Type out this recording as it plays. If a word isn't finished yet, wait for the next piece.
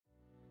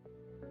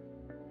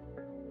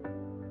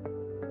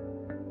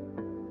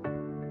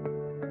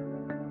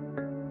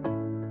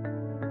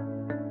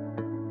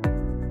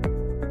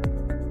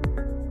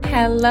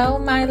Hello,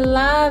 my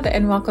love,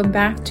 and welcome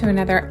back to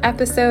another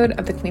episode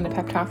of the Queen of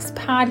Pep Talks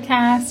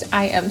podcast.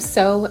 I am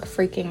so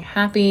freaking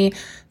happy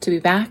to be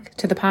back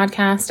to the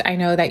podcast. I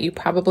know that you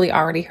probably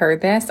already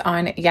heard this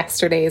on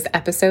yesterday's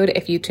episode.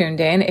 If you tuned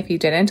in, if you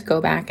didn't, go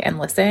back and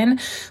listen.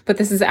 But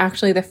this is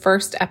actually the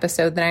first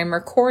episode that I'm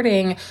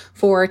recording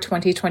for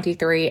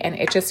 2023, and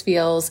it just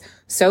feels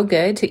so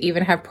good to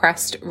even have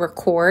pressed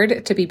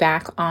record to be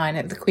back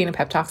on the Queen of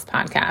Pep Talks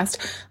podcast.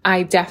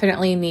 I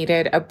definitely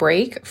needed a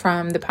break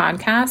from the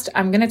podcast.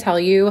 I'm going to tell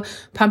you,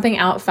 pumping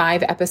out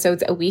 5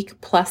 episodes a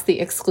week plus the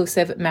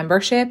exclusive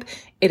membership,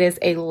 it is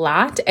a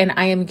lot, and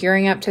I am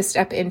gearing up to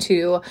step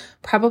into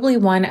probably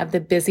one of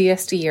the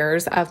busiest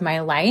years of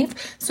my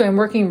life. So I'm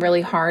working really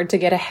hard to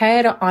get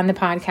ahead on the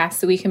podcast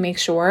so we can make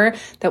sure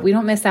that we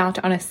don't miss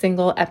out on a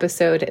single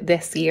episode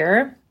this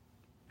year.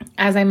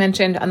 As I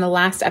mentioned on the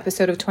last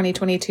episode of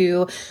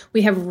 2022,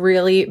 we have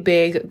really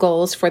big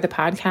goals for the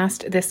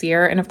podcast this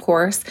year. And of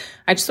course,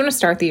 I just want to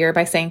start the year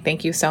by saying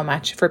thank you so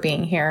much for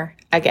being here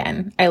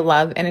again. I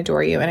love and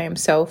adore you, and I am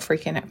so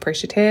freaking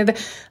appreciative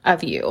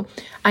of you.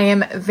 I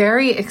am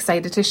very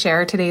excited to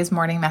share today's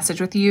morning message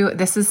with you.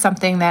 This is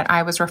something that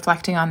I was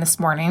reflecting on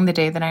this morning, the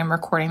day that I'm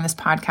recording this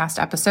podcast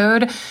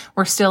episode.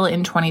 We're still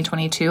in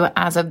 2022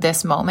 as of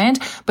this moment,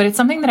 but it's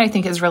something that I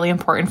think is really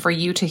important for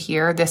you to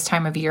hear this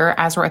time of year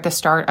as we're at the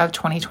start of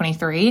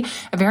 2023,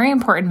 a very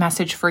important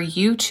message for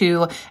you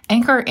to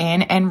anchor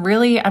in. And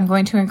really, I'm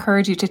going to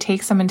encourage you to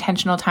take some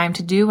intentional time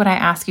to do what I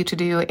ask you to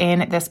do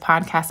in this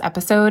podcast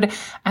episode.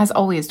 As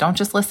always, don't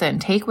just listen.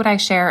 Take what I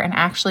share and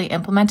actually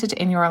implement it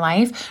in your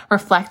life.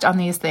 Reflect on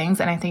these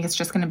things. And I think it's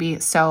just going to be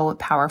so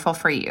powerful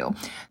for you.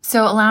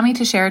 So allow me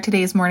to share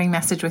today's morning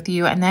message with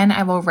you. And then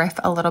I will riff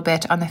a little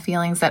bit on the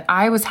feelings that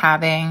I was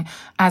having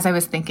as I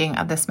was thinking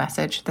of this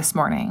message this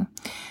morning.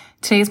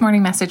 Today's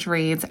morning message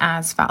reads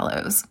as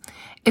follows.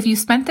 If you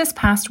spent this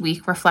past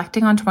week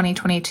reflecting on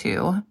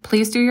 2022,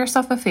 please do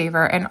yourself a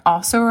favor and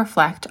also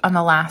reflect on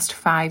the last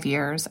 5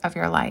 years of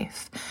your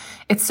life.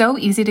 It's so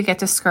easy to get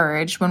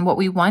discouraged when what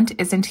we want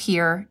isn't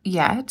here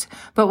yet,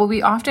 but what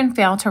we often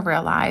fail to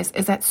realize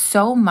is that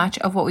so much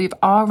of what we've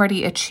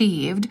already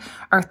achieved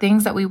are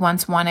things that we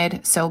once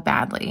wanted so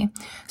badly.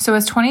 So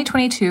as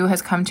 2022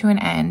 has come to an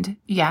end,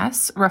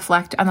 yes,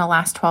 reflect on the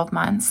last 12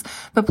 months,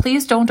 but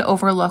please don't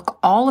overlook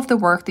all of the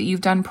work that you've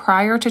done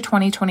prior to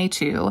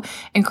 2022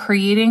 in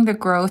creating the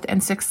growth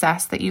and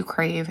success that you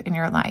crave in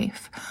your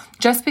life.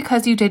 Just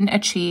because you didn't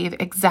achieve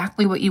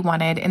exactly what you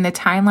wanted in the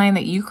timeline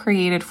that you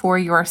created for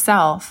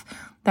yourself,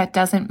 that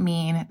doesn't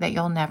mean that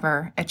you'll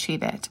never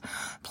achieve it.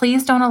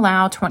 Please don't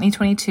allow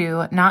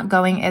 2022 not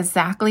going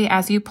exactly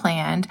as you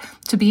planned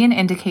to be an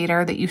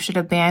indicator that you should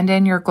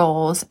abandon your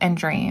goals and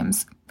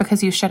dreams,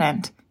 because you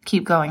shouldn't.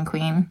 Keep going,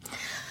 Queen.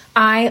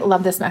 I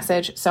love this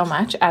message so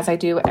much, as I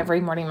do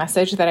every morning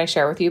message that I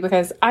share with you,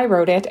 because I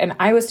wrote it and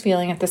I was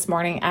feeling it this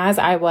morning as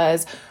I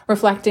was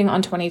reflecting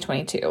on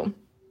 2022.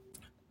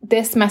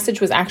 This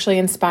message was actually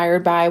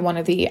inspired by one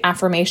of the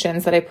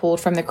affirmations that I pulled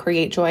from the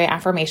Create Joy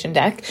affirmation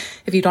deck.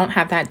 If you don't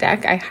have that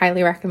deck, I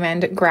highly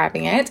recommend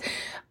grabbing it.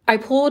 I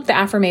pulled the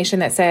affirmation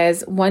that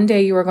says, one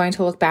day you are going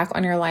to look back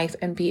on your life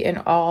and be in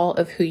awe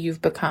of who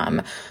you've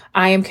become.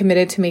 I am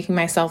committed to making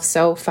myself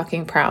so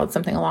fucking proud,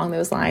 something along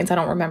those lines. I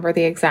don't remember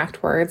the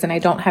exact words and I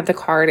don't have the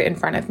card in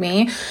front of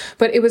me,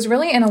 but it was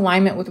really in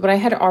alignment with what I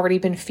had already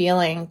been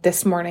feeling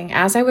this morning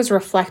as I was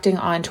reflecting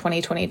on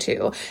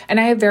 2022. And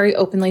I have very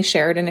openly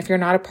shared, and if you're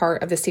not a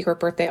part of the Secret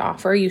Birthday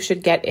Offer, you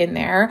should get in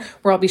there,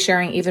 where I'll be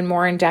sharing even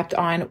more in depth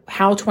on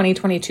how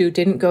 2022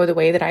 didn't go the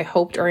way that I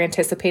hoped or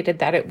anticipated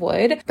that it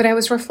would. But I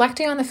was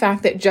reflecting on the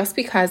fact that just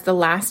because the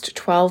last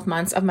 12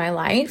 months of my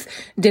life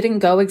didn't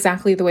go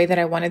exactly the way that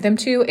I wanted them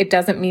to, it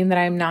doesn't mean that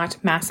I'm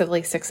not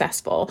massively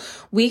successful.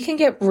 We can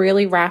get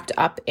really wrapped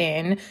up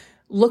in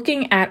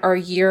looking at our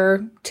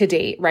year to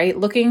date, right?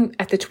 Looking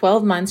at the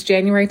 12 months,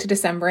 January to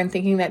December, and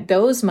thinking that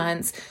those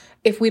months,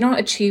 if we don't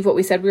achieve what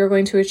we said we were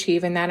going to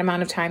achieve in that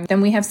amount of time,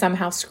 then we have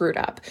somehow screwed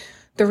up.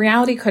 The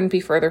reality couldn't be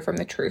further from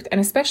the truth. And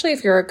especially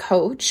if you're a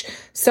coach,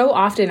 so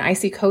often I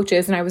see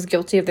coaches, and I was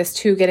guilty of this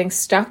too, getting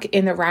stuck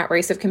in the rat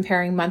race of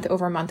comparing month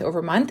over month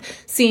over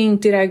month, seeing,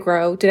 did I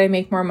grow? Did I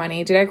make more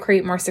money? Did I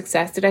create more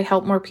success? Did I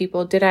help more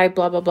people? Did I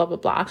blah, blah, blah, blah,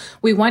 blah.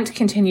 We want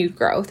continued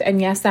growth.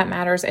 And yes, that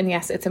matters. And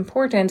yes, it's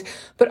important.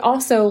 But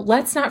also,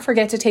 let's not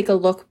forget to take a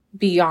look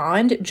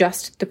beyond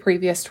just the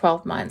previous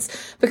 12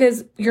 months,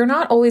 because you're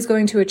not always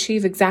going to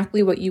achieve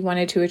exactly what you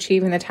wanted to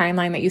achieve in the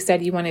timeline that you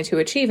said you wanted to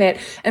achieve it.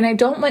 And I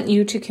don't want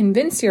you to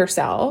convince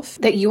yourself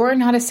that you are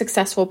not a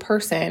successful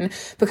person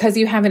because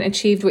you haven't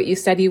achieved what you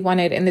said you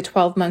wanted in the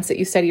 12 months that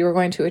you said you were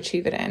going to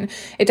achieve it in.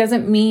 It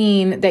doesn't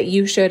mean that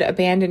you should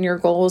abandon your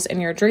goals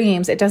and your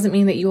dreams. It doesn't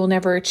mean that you will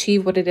never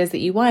achieve what it is that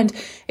you want.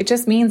 It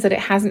just means that it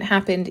hasn't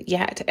happened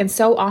yet. And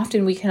so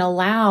often we can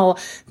allow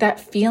that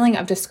feeling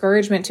of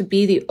discouragement to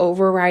be the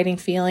overriding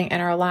feeling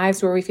in our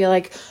lives, where we feel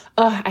like,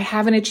 oh, I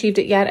haven't achieved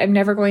it yet. I'm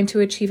never going to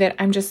achieve it.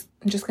 I'm just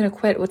going to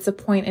quit. What's the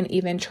point in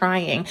even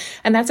trying?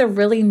 And that's a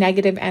really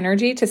negative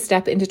energy to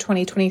step into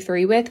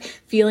 2023 with,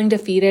 feeling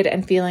defeated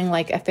and feeling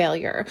like a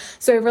failure.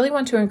 So I really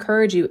want to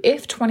encourage you,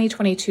 if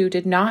 2022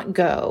 did not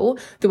go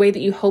the way that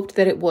you hoped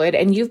that it would,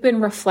 and you've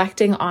been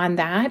reflecting on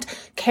that,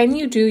 can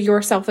you do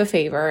yourself a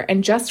favor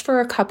and just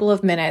for a couple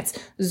of minutes,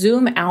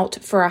 zoom out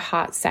for a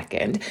hot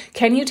second?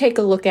 Can you take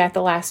a look at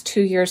the last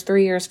 2 years,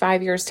 3 years,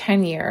 5 years,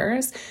 10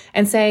 years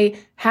and say,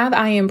 have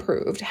I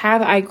improved?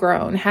 Have I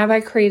grown? Have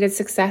I created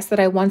success that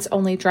I once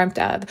only dreamt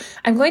of?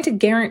 I'm going to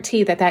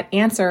guarantee that that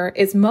answer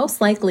is most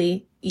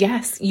likely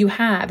yes, you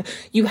have.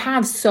 You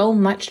have so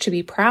much to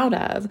be proud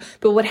of.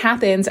 But what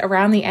happens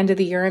around the end of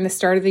the year and the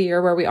start of the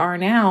year where we are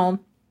now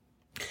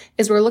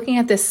is we're looking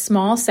at this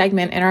small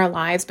segment in our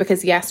lives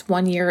because yes,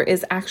 1 year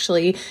is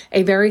actually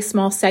a very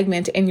small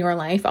segment in your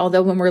life.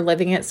 Although when we're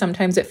living it,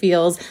 sometimes it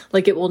feels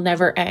like it will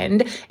never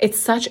end. It's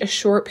such a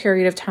short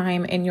period of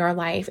time in your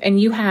life. And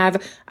you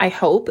have, I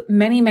hope,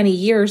 many, many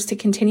years to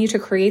continue to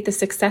create the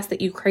success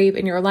that you crave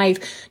in your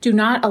life. Do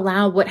not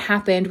allow what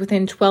happened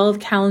within 12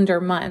 calendar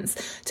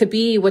months to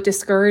be what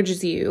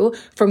discourages you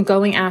from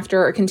going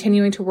after or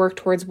continuing to work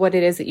towards what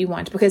it is that you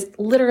want, because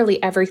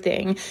literally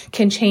everything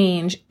can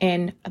change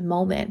in a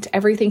moment.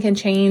 Everything can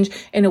change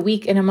in a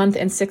week, in a month,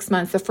 in 6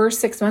 months. The first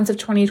 6 months of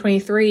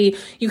 2023,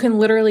 you can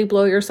literally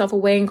blow yourself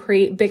away and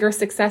create bigger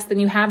success than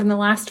you have in the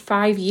last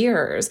 5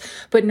 years.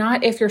 But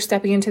not if you're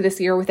stepping into this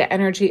year with the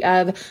energy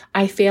of,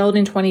 I failed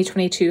in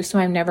 2022, so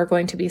I'm never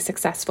going to be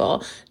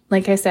successful.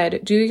 Like I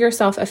said, do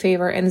yourself a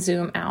favor and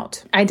zoom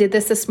out. I did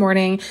this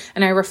morning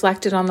and I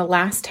reflected on the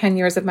last 10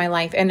 years of my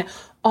life and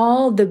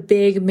all the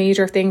big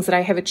major things that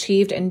I have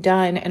achieved and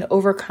done and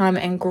overcome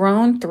and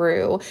grown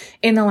through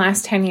in the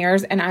last 10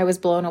 years. And I was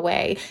blown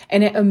away.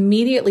 And it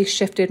immediately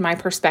shifted my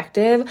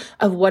perspective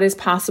of what is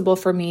possible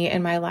for me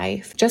in my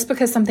life. Just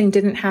because something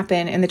didn't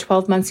happen in the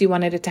 12 months you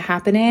wanted it to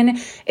happen in,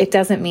 it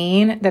doesn't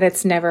mean that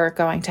it's never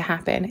going to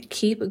happen.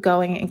 Keep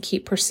going and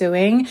keep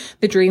pursuing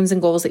the dreams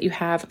and goals that you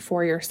have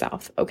for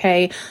yourself.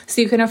 Okay.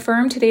 So you can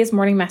affirm today's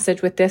morning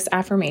message with this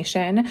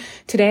affirmation.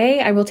 Today,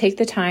 I will take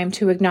the time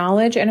to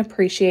acknowledge and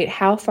appreciate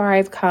how far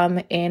I've come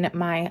in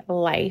my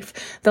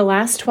life. The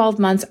last 12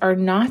 months are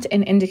not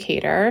an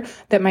indicator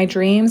that my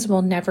dreams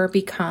will never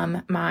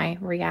become my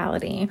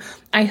reality.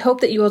 I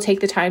hope that you will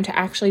take the time to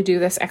actually do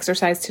this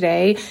exercise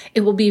today.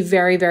 It will be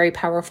very, very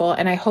powerful.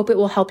 And I hope it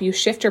will help you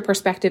shift your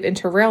perspective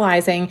into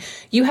realizing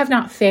you have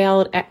not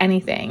failed at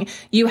anything.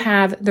 You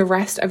have the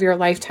rest of your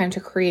lifetime to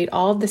create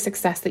all of the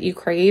success that you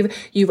crave.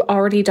 You've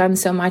already done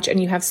so much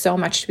and you have so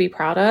much to be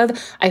proud of.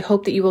 I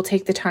hope that you will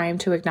take the time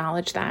to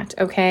acknowledge that.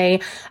 Okay.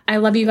 I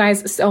love you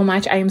guys so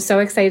much. I am so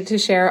excited to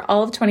share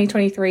all of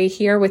 2023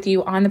 here with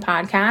you on the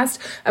podcast.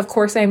 Of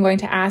course, I'm going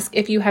to ask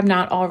if you have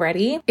not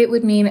already. It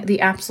would mean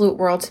the absolute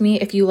world to me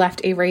if you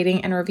left a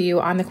rating and review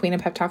on the Queen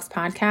of Pep Talks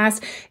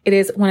podcast. It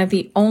is one of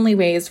the only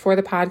ways for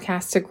the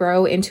podcast to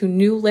grow into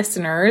new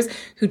listeners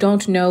who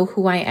don't know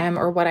who I am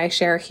or what I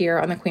share here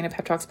on the Queen of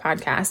Pep Talks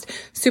podcast.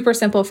 Super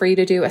simple for you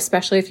to do,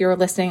 especially if you're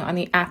listening on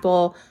the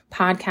Apple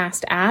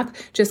Podcast app.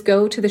 Just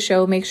go to the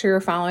show, make sure you're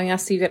following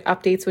us so you get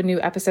updates when new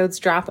episodes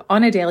drop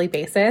on a daily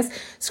basis.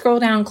 Scroll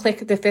down,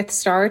 click the 5th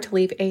star to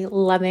leave a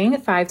loving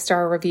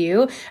 5-star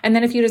review. And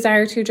then if you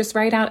desire to, just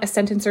write out a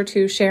sentence or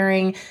two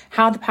sharing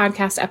how the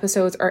podcast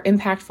episodes are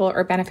impactful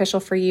or beneficial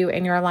for you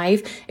in your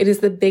life. It is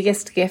the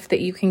biggest gift that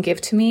you can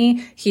give to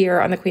me here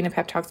on the Queen of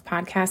Pep Talks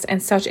podcast,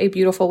 and such a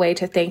beautiful way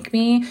to thank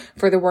me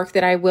for the work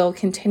that I will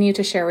continue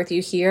to share with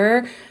you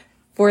here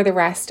for the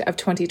rest of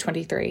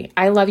 2023.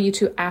 I love you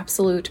to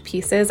absolute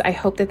pieces. I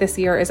hope that this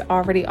year is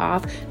already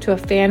off to a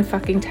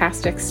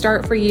fan-fucking-tastic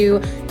start for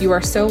you. You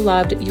are so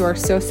loved. You are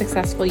so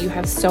successful. You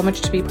have so much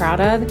to be proud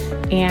of,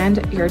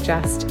 and you're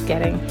just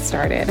getting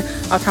started.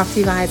 I'll talk to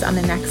you guys on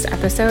the next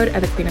episode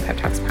of the Queen of Pep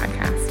Talks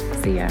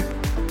podcast. See ya.